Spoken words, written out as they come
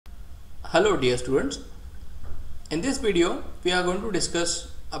Hello dear students, in this video we are going to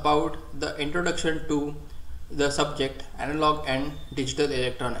discuss about the introduction to the subject analog and digital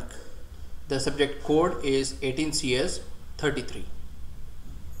electronic. The subject code is 18CS33.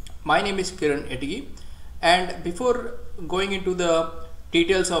 My name is Kiran Etigi, and before going into the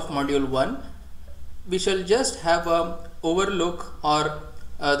details of module 1, we shall just have a overlook or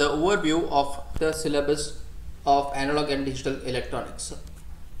the overview of the syllabus of analog and digital electronics.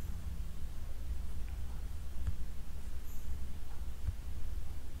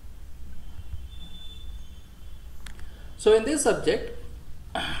 So in this subject,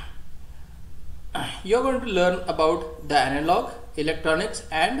 you are going to learn about the analog electronics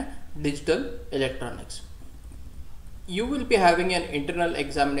and digital electronics. You will be having an internal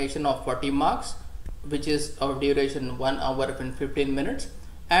examination of 40 marks, which is of duration 1 hour and 15 minutes,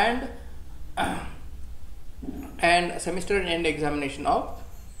 and semester end examination of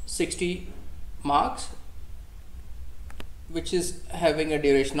 60 marks, which is having a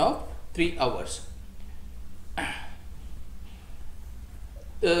duration of 3 hours.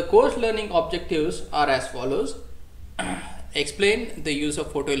 The course learning objectives are as follows. Explain the use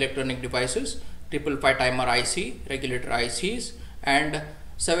of photoelectronic devices, 555 timer IC, regulator ICs, and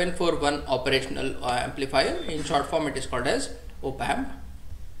 741 operational amplifier. In short form, it is called as op-amp.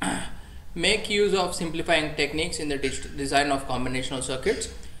 Make use of simplifying techniques in the design of combinational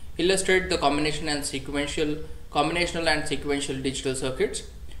circuits. Illustrate the combinational and sequential digital circuits.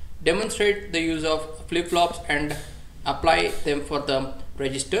 Demonstrate the use of flip-flops and apply them for the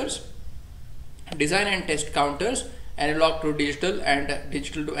registers. Design and test counters, analog to digital and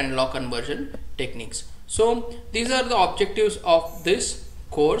digital to analog conversion techniques. So these are the objectives of this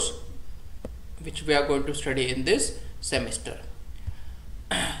course which we are going to study in this semester.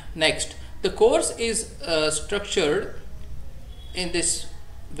 Next, the course is structured in this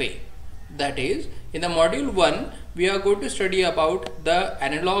way. That is, in the module 1 we are going to study about the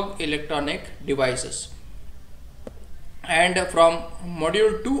analog electronic devices, and from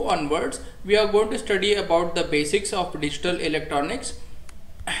module 2 onwards we are going to study about the basics of digital electronics,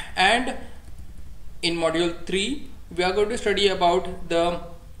 and in module 3 we are going to study about the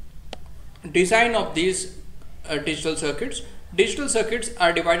design of these digital circuits. Digital circuits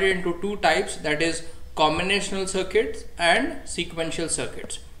are divided into two types, that is combinational circuits and sequential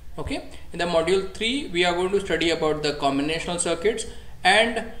circuits. Okay, in the module 3 we are going to study about the combinational circuits,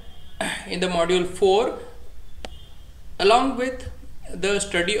 and in the module 4, along with the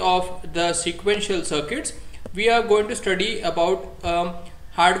study of the sequential circuits, we are going to study about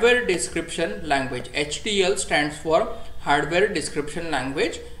hardware description language. HDL stands for hardware description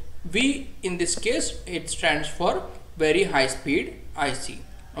language. In this case it stands for very high speed IC.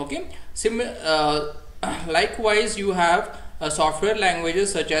 Okay, likewise you have software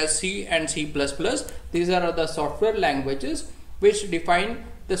languages such as C and C++. These are the software languages which define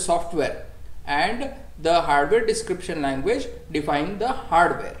the software, and the hardware description language define the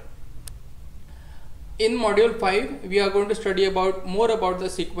hardware. In module 5 we are going to study more about the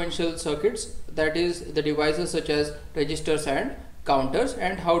sequential circuits, that is the devices such as registers and counters,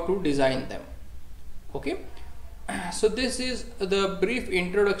 and how to design them. Okay, so this is the brief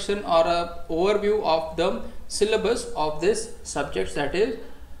introduction or a overview of the syllabus of this subject, that is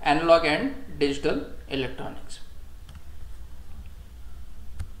analog and digital electronics.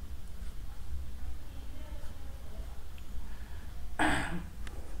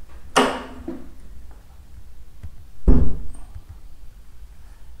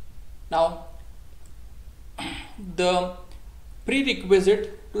 Now, the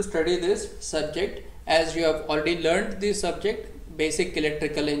prerequisite to study this subject, as you have already learned this subject, basic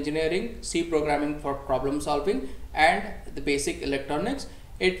electrical engineering, C programming for problem solving, and the basic electronics.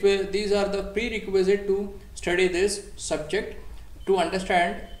 These are the prerequisite to study this subject, to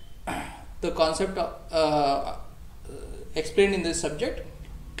understand the concept explained in this subject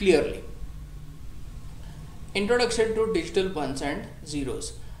clearly. Introduction to digital ones and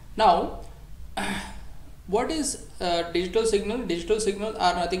zeros. Now, what is digital signal? Digital signals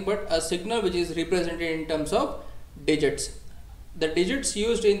are nothing but a signal which is represented in terms of digits. The digits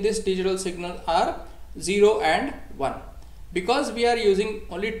used in this digital signal are 0 and 1. Because we are using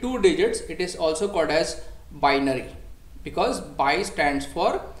only 2 digits, it is also called as binary, because bi stands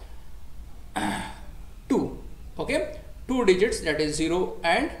for 2. Okay, 2 digits, that is 0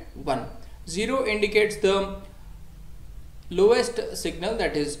 and 1. 0 indicates the lowest signal,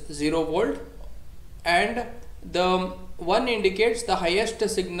 that is 0 volt, and the 1 indicates the highest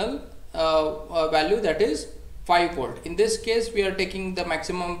signal value, that is 5 volt. In this case we are taking the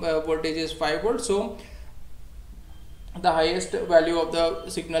maximum voltage is 5 volt, so the highest value of the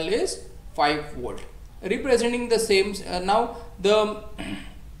signal is 5 volt, representing the same. Now the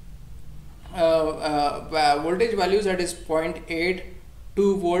voltage values, that is 0.8,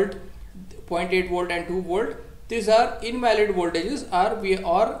 2 volt, 0.8 volt and 2 volt, these are invalid voltages,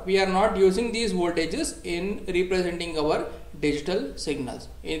 or we are not using these voltages in representing our digital signals.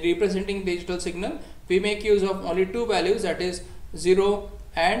 In representing digital signal, we make use of only two values, that is 0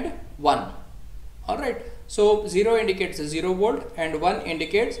 and 1. Alright, so 0 indicates 0 volt and 1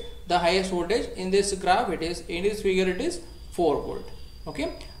 indicates the highest voltage. In this graph, it is, in this figure, it is 4 volt.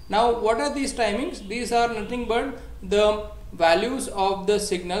 Okay. Now what are these timings? These are nothing but the values of the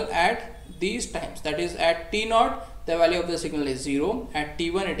signal at these times, that is at t0 the value of the signal is 0, at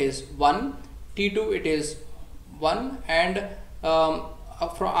t1 it is 1, t2 it is 1, and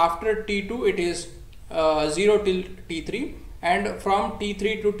after t2 it is 0 till t3, and from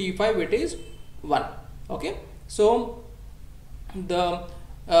t3 to t5 it is 1. Okay, so the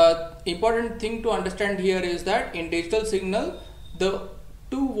important thing to understand here is that in digital signal the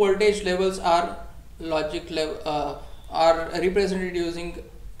two voltage levels are are represented using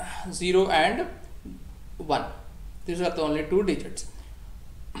 0 and 1. These are the only two digits.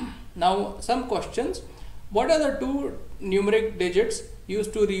 Now some questions. What are the two numeric digits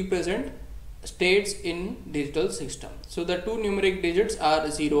used to represent states in digital system? So the two numeric digits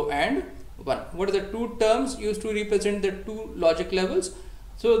are 0 and 1. What are the two terms used to represent the two logic levels?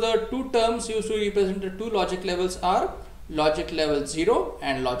 So the two terms used to represent the two logic levels are logic level 0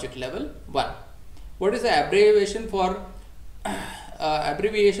 and logic level 1. What is the abbreviation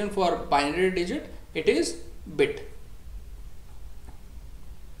for binary digit? It is bit.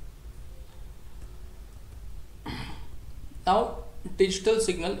 Now digital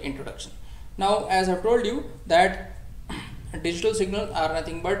signal introduction. Now as I told you that digital signal are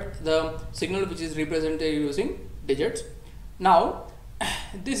nothing but the signal which is represented using digits. Now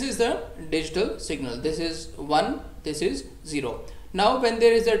this is the digital signal. This is 1, this is 0. Now when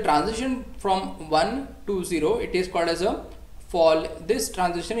there is a transition from 1 to 0, it is called as a fall. This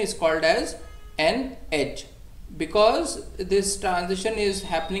transition is called as an edge, because this transition is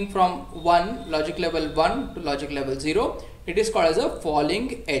happening from logic level 1 to logic level 0. It is called as a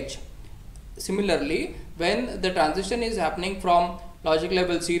falling edge. Similarly, when the transition is happening from logic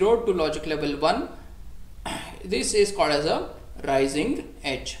level 0 to logic level 1, this is called as a rising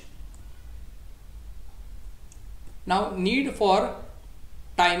edge. Now need for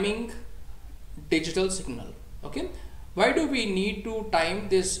timing digital signal. Okay, why do we need to time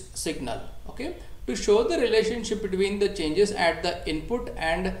this signal? Okay, to show the relationship between the changes at the input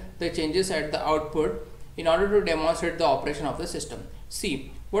and the changes at the output in order to demonstrate the operation of the system.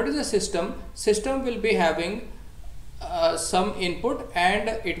 See, what is the system? System will be having some input, and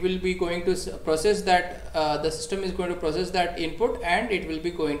it will be going to process that, the system is going to process that input, and it will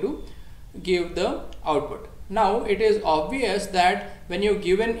be going to give the output. Now it is obvious that when you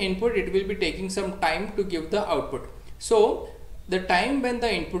give an input, it will be taking some time to give the output. So the time when the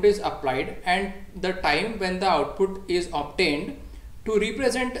input is applied and the time when the output is obtained, to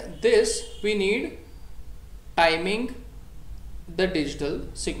represent this we need timing the digital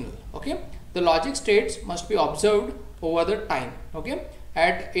signal. Okay, the logic states must be observed over the time. Okay,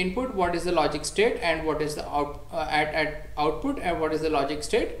 at input what is the logic state and what is the at output and what is the logic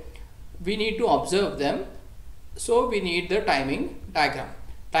state, we need to observe them. So we need the timing diagram.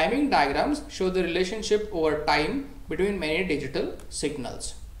 Timing diagrams show the relationship over time between many digital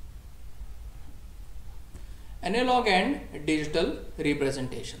signals. Analog and digital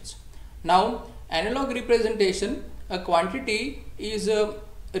representations. Now analog representation, a quantity is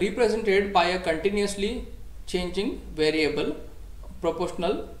represented by a continuously changing variable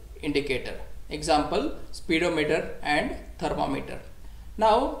proportional indicator. Example, speedometer and thermometer.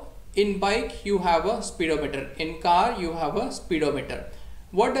 Now in bike you have a speedometer, in car you have a speedometer.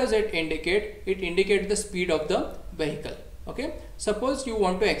 What does it indicate? It indicates the speed of the vehicle. Okay, suppose you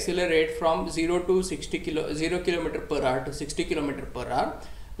want to accelerate from 0 to 0 km per hour to 60 km per hour.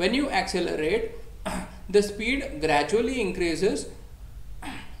 When you accelerate, the speed gradually increases,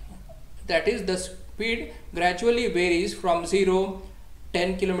 that is the speed gradually varies from 0,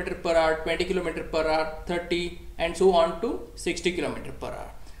 10 km per hour, 20 km per hour, 30 and so on to 60 km per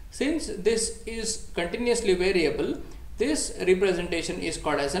hour. Since this is continuously variable, this representation is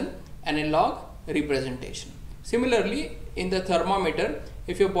called as an analog representation. Similarly, in the thermometer,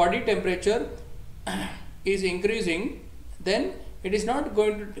 if your body temperature is increasing, then it is not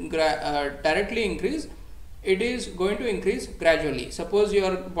going to directly increase, it is going to increase gradually. Suppose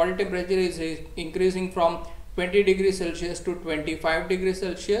your body temperature is increasing from 20 degrees Celsius to 25 degrees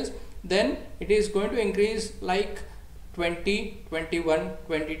Celsius, then it is going to increase like 20, 21,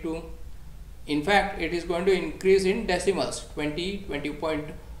 22. In fact, it is going to increase in decimals, 20,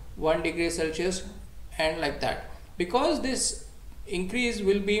 20.1 degrees Celsius, and like that. Because this increase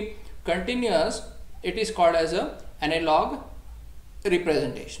will be continuous, it is called as a analog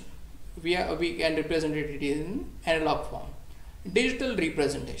representation. We can represent it in analog form. Digital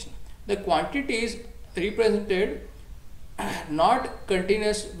representation. The quantity is represented not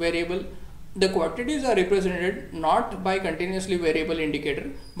continuous variable. The quantities are represented not by continuously variable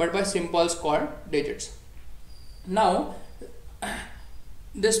indicator but by symbols called digits. Now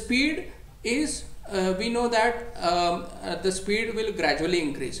the speed is we know that the speed will gradually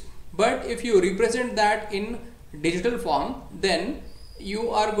increase, but if you represent that in digital form, then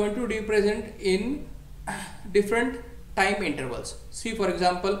you are going to represent in different time intervals. See, for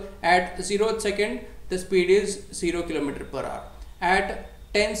example, at 0th second the speed is 0 km per hour. At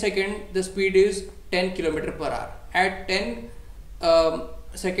 10 second the speed is 10 km per hour. At 10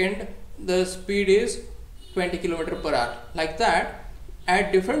 second the speed is 20 km per hour. Like that,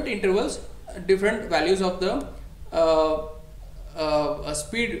 at different intervals, different values of the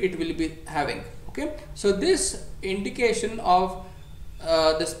speed it will be having. Okay, so this indication of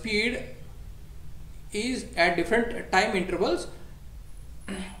the speed is at different time intervals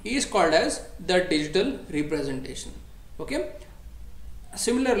is called as the digital representation. Okay,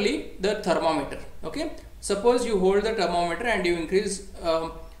 similarly the thermometer. Okay, suppose you hold the thermometer and you increase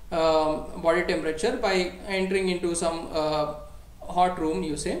body temperature by entering into some hot room,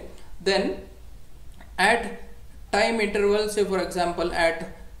 you say, then at time interval, say for example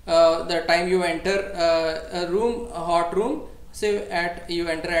at the time you enter a hot room, say you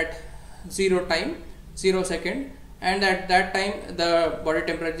enter at 0 second, and at that time the body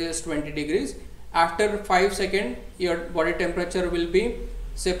temperature is 20 degrees. After 5 seconds your body temperature will be,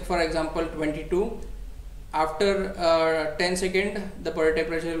 say for example, 22. After 10 seconds the body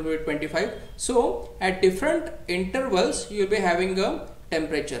temperature will be 25. So at different intervals you will be having a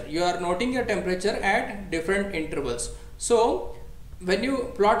temperature. You are noting your temperature at different intervals. So when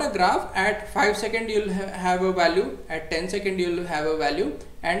you plot a graph, at 5 seconds you will have a value, at 10 seconds you will have a value,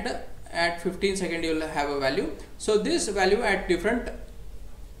 and at 15 seconds you will have a value. So this value at different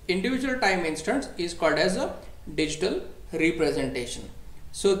individual time instants is called as a digital representation.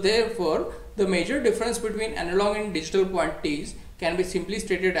 So therefore the major difference between analog and digital quantities can be simply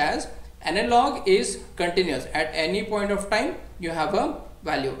stated as analog is continuous. At any point of time you have a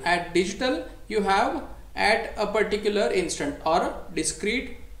value. At digital you have at a particular instant or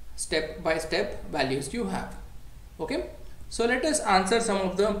discrete step by step values you have. Okay, so let us answer some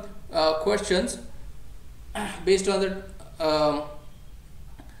of the questions based on the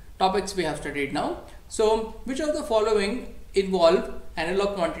topics we have studied now. So which of the following involve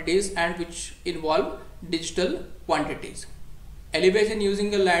analog quantities and which involve digital quantities? Elevation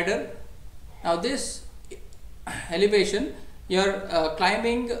using a ladder. Now this elevation you are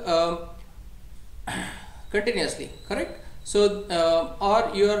climbing continuously, correct? So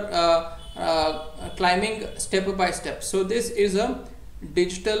or you are climbing step by step. So this is a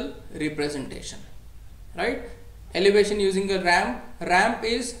digital representation, right? Elevation using a ramp. Ramp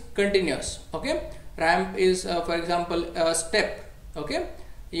is continuous. Okay, ramp is for example a step. Okay,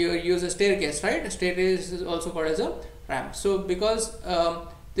 you use a staircase, right? Staircase is also called as a ramp. So because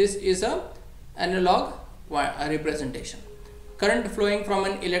this is a analog representation. Current flowing from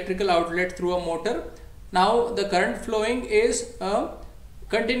an electrical outlet through a motor. Now the current flowing is a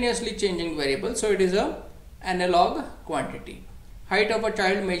continuously changing variable, so it is a analog quantity. Height of a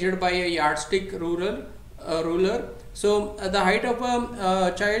child measured by a yardstick ruler. So the height of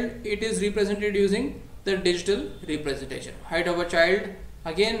a child, it is represented using the digital representation. Height of a child,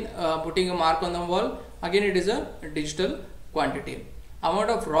 again putting a mark on the wall, again it is a digital quantity.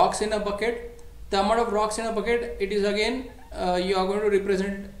 Amount of rocks in a bucket. The amount of rocks in a bucket, it is again you are going to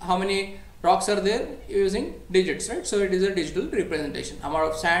represent how many rocks are there using digits, right? So it is a digital representation.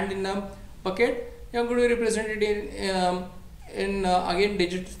 Amount of sand in a bucket, you are going to represent it in again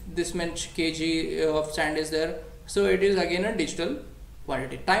digits. This much kg of sand is there, so it is again a digital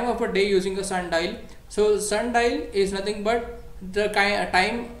quantity. Time of a day using a sundial. So sundial is nothing but the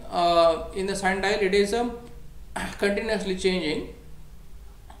time in the sundial, it is continuously changing.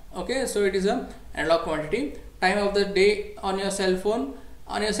 Okay, so it is a analog quantity. Time of the day on your cell phone.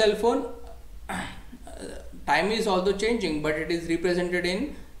 On your cell phone, time is also changing, but it is represented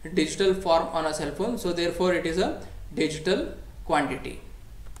in digital form on a cell phone, so therefore it is a digital quantity.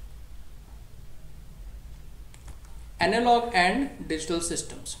 Analog and digital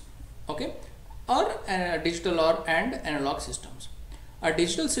systems. Okay, or digital or and analog systems. A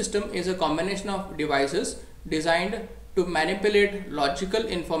digital system is a combination of devices designed to manipulate logical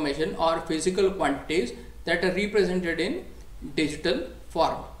information or physical quantities that are represented in digital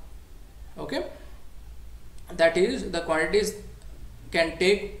form. Okay, that is, the quantities can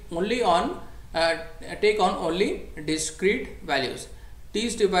take on only discrete values.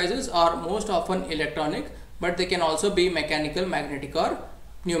 These devices are most often electronic, but they can also be mechanical, magnetic, or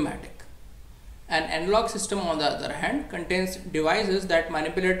pneumatic. An analog system, on the other hand, contains devices that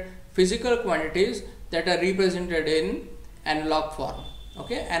manipulate physical quantities that are represented in analog form.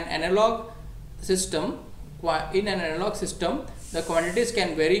 Okay, in an analog system, the quantities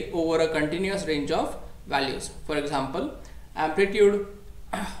can vary over a continuous range of values. For example, amplitude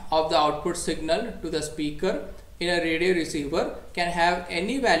of the output signal to the speaker in a radio receiver can have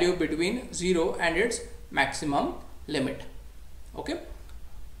any value between 0 and its maximum limit. Okay,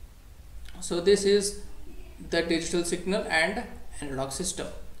 so this is the digital signal and analog system.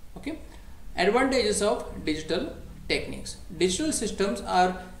 Okay, advantages of digital techniques. Digital systems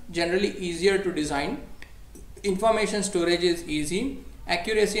are generally easier to design. Information storage is easy.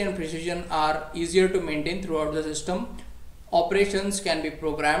 Accuracy and precision are easier to maintain throughout the system. Operations can be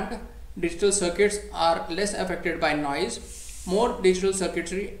programmed. Digital circuits are less affected by noise. More digital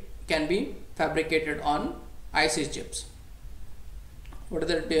circuitry can be fabricated on IC chips. What are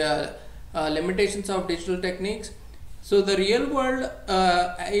the limitations of digital techniques? So the real world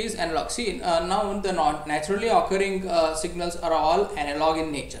is analog. See, now the naturally occurring signals are all analog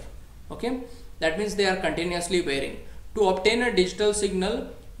in nature. Okay, that means they are continuously varying. To obtain a digital signal,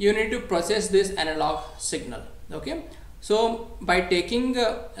 you need to process this analog signal. Okay, so by taking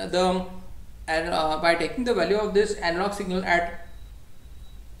the value of this analog signal at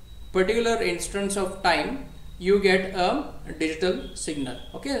particular instance of time, you get a digital signal.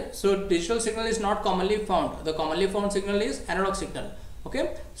 Okay, so digital signal is not commonly found. The commonly found signal is analog signal.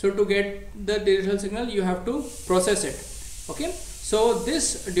 Okay, so to get the digital signal, you have to process it. Okay, so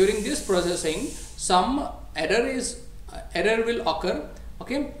during this processing, some error will occur.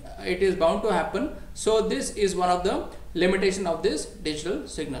 Okay, it is bound to happen. So this is one of the limitation of this digital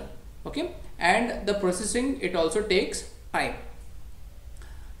signal. Okay, and the processing, it also takes time.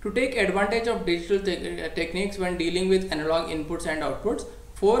 To take advantage of digital techniques when dealing with analog inputs and outputs,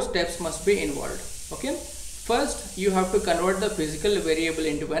 4 steps must be involved. Okay, first you have to convert the physical variable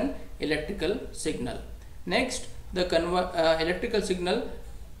into an electrical signal. Next, the electrical signal,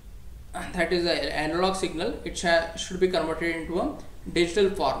 that is the analog signal, it should be converted into a digital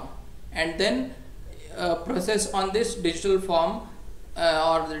form, and then process on this digital form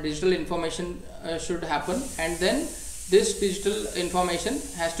or the digital information should happen, and then this digital information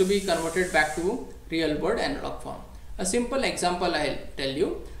has to be converted back to real world analog form. A simple example I'll tell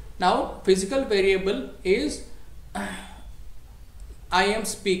you. Now, physical variable is I am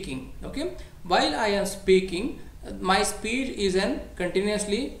speaking. Okay, while I am speaking, my speed is an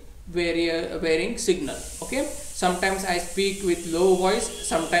continuously varying signal. Okay, sometimes I speak with low voice,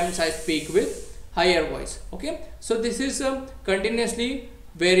 sometimes I speak with higher voice. Okay, so this is a continuously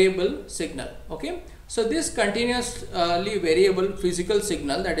variable signal. Okay, so this continuously variable physical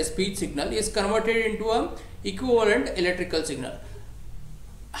signal, that is speech signal, is converted into a equivalent electrical signal.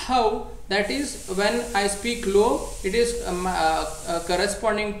 How? That is, when I speak low, it is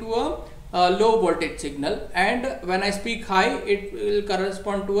corresponding to a low voltage signal, and when I speak high, it will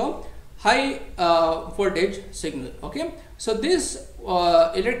correspond to a high voltage signal. Okay, so this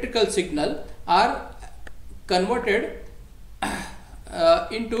electrical signal are converted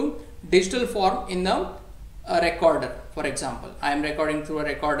into digital form in the recorder. For example, I am recording through a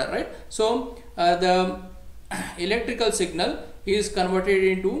recorder, right? So the electrical signal is converted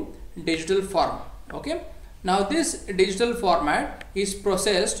into digital form. Okay, now this digital format is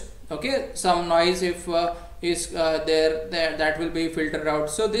processed. Okay, some noise if is there, that will be filtered out.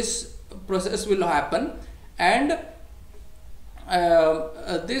 So this process will happen, and after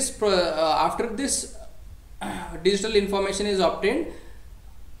this digital information is obtained,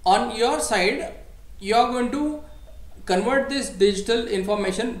 on your side you are going to convert this digital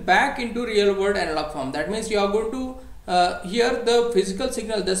information back into real world analog form. That means you are going to hear the physical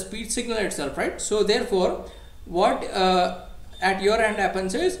signal, the speech signal itself, right? So therefore, what at your end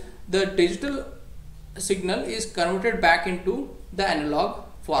happens is the digital signal is converted back into the analog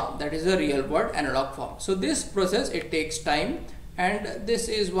form, that is the real world analog form. So this process, it takes time, and this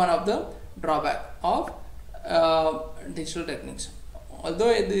is one of the drawback of digital techniques.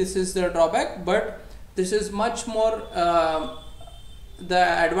 Although this is the drawback, but this is much more, the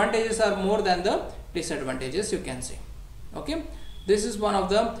advantages are more than the disadvantages, you can say. Okay, this is one of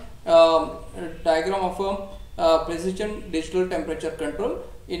the diagram of a precision digital temperature control,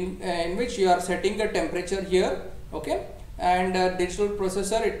 in which you are setting a temperature here Okay, and digital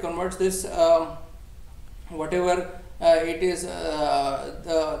processor, it converts this whatever it is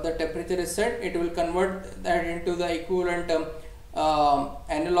the temperature is set, it will convert that into the equivalent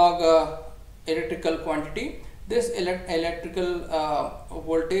analog electrical quantity. This electrical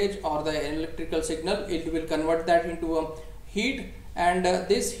voltage or the electrical signal, it will convert that into a heat, and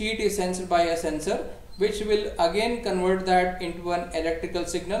this heat is sensed by a sensor, which will again convert that into an electrical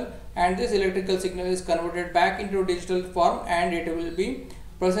signal, and this electrical signal is converted back into digital form, and it will be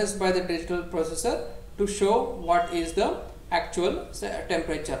processed by the digital processor to show what is the actual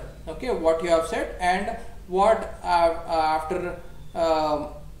temperature, okay, what you have set, and what after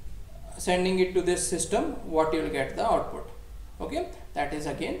sending it to this system, what you will get the output. Okay, that is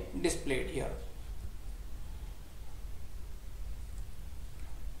again displayed here.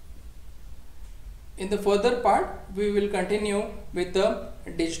 In the further part, we will continue with the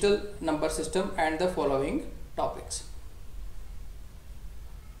digital number system and the following topics.